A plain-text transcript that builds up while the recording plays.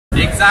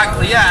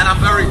Exactly, yeah, and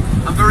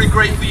I'm very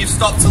grateful you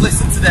stopped to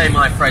listen today,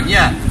 my friend,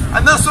 yeah.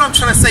 And that's what I'm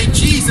trying to say.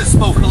 Jesus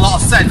spoke a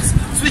lot of sense.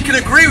 So we can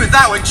agree with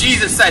that when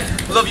Jesus said,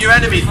 love your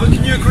enemies. But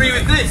can you agree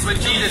with this when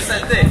Jesus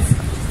said this?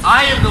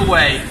 I am the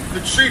way, the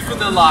truth and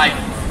the life.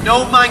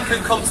 No man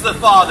can come to the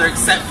Father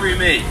except through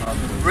me.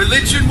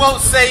 Religion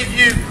won't save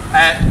you.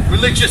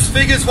 Religious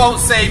figures won't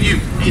save you.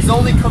 It's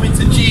only coming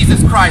to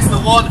Jesus Christ, the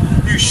one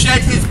who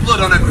shed his blood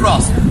on a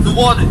cross, the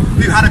one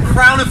who had a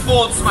crown of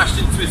thorns smashed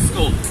into his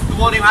skull, the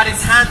one who had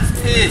his hands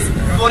pierced,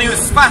 the one who was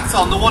spat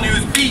on, the one who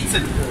was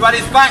beaten, who had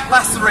his back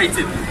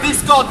lacerated.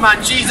 This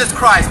God-man, Jesus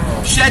Christ,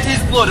 shed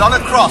his blood on a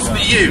cross for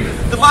you.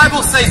 The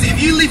Bible says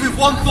if you leave with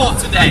one thought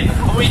today,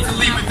 I want you to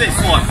leave with this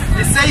one.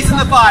 It says in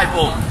the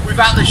Bible,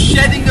 without the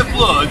shedding of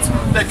blood,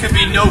 there can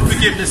be no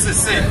forgiveness of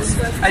sins.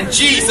 And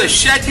Jesus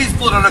shed his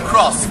blood on a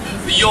cross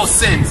for your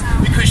sins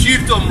because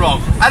you've done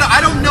wrong.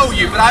 I don't know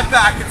you, but I bet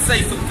I can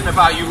say something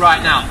about you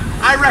right now.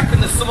 I reckon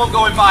there's someone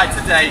going by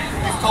today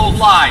who's told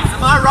lies.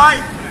 Am I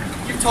right?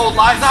 You've told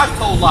lies, I've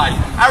told lies.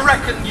 I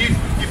reckon you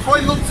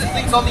probably looked at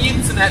things on the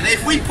internet that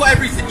if we put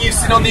everything you've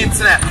seen on the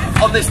internet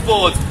on this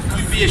board,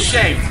 you'd be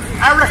ashamed.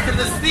 I reckon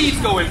there's thieves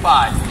going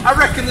by. I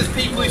reckon there's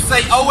people who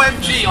say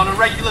OMG on a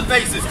regular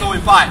basis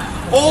going by.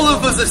 All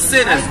of us are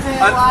sinners.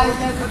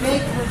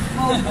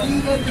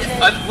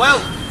 Well,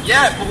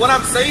 yeah, but what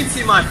I'm saying to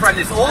you, my friend,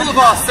 is all of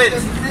our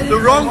sins,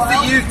 the wrongs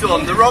that you've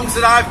done, the wrongs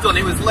that I've done,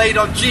 it was laid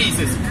on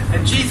Jesus.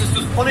 And Jesus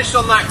was punished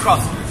on that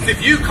cross. So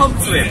if you come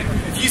to him,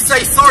 if you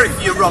say sorry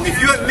for your wrong,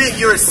 if you admit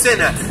you're a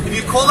sinner, if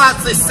you call out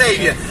to the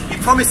Saviour, he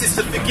promises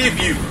to forgive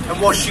you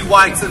and wash you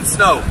white than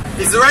snow.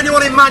 Is there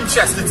anyone in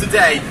Manchester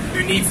today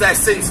who needs their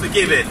sins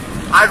forgiven?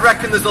 I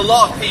reckon there's a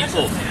lot of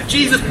people.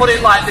 Jesus put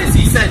it like this.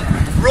 He said,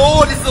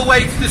 broad is the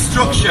way to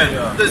destruction.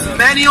 There's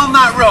many on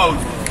that road,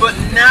 but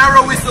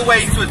narrow is the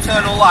way to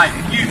eternal life.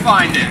 If you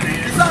find it.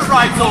 Is that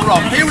right or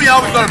wrong? Here we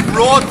are, we've got a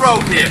broad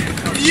road here.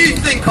 Do you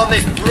think on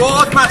this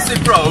broad,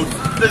 massive road,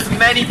 there's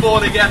many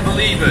born-again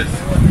believers?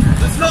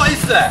 There's not,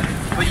 is there?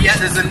 But yet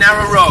there's a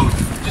narrow road.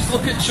 Just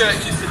look at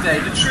churches today,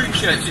 the true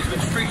churches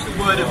which preach the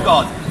word of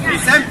God.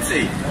 It's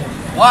empty.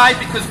 Why?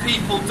 Because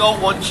people don't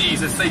want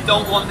Jesus. They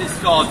don't want this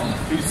God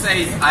who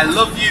says, I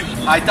love you,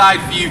 I died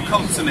for you,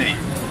 come to me.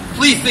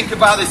 Please think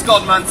about this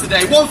God-man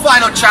today. One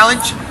final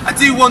challenge. I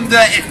do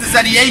wonder if there's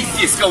any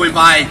atheists going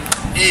by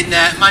in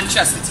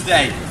Manchester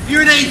today. If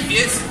you're an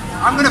atheist,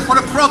 I'm going to put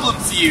a problem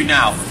to you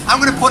now. I'm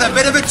going to put a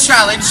bit of a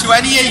challenge to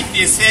any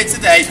atheists here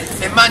today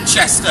in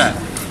Manchester.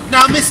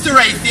 Now, Mr.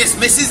 Atheist,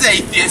 Mrs.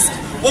 Atheist,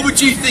 what would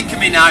you think of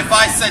me now if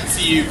I said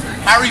to you,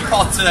 Harry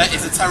Potter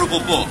is a terrible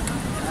book?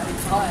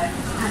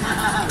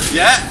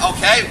 Yeah,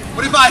 okay.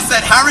 What if I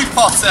said Harry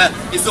Potter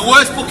is the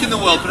worst book in the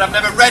world, but I've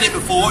never read it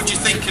before? What would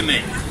you think of me?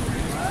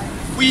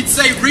 We'd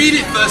say read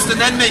it first and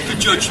then make a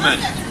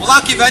judgment. Well,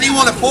 I'll give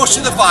anyone a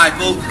portion of the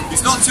Bible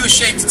who's not too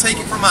ashamed to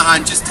take it from my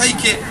hand. Just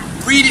take it,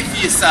 read it for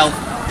yourself.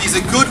 These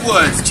are good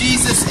words.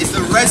 Jesus is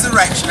the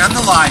resurrection and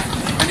the life.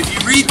 And if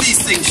you read these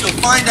things, you'll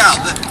find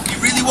out that he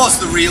really was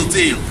the real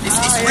deal. It's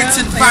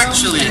written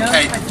factually,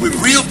 okay, with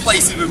real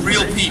places, with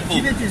real people.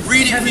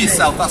 Read it for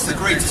yourself. That's the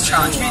greatest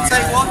challenge. Can you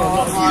take one?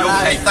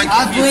 Okay, thank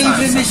you for your time. I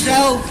believe in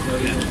myself.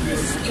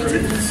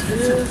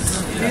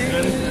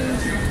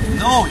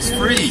 No, it's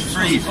free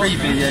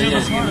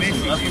beer.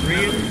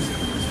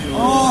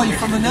 Oh, you're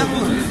from the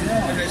Netherlands.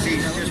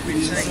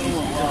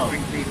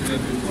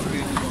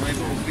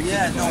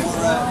 Yeah, no,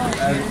 we're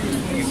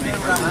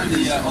around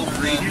the old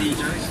green,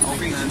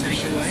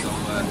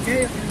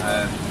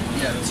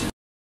 yeah.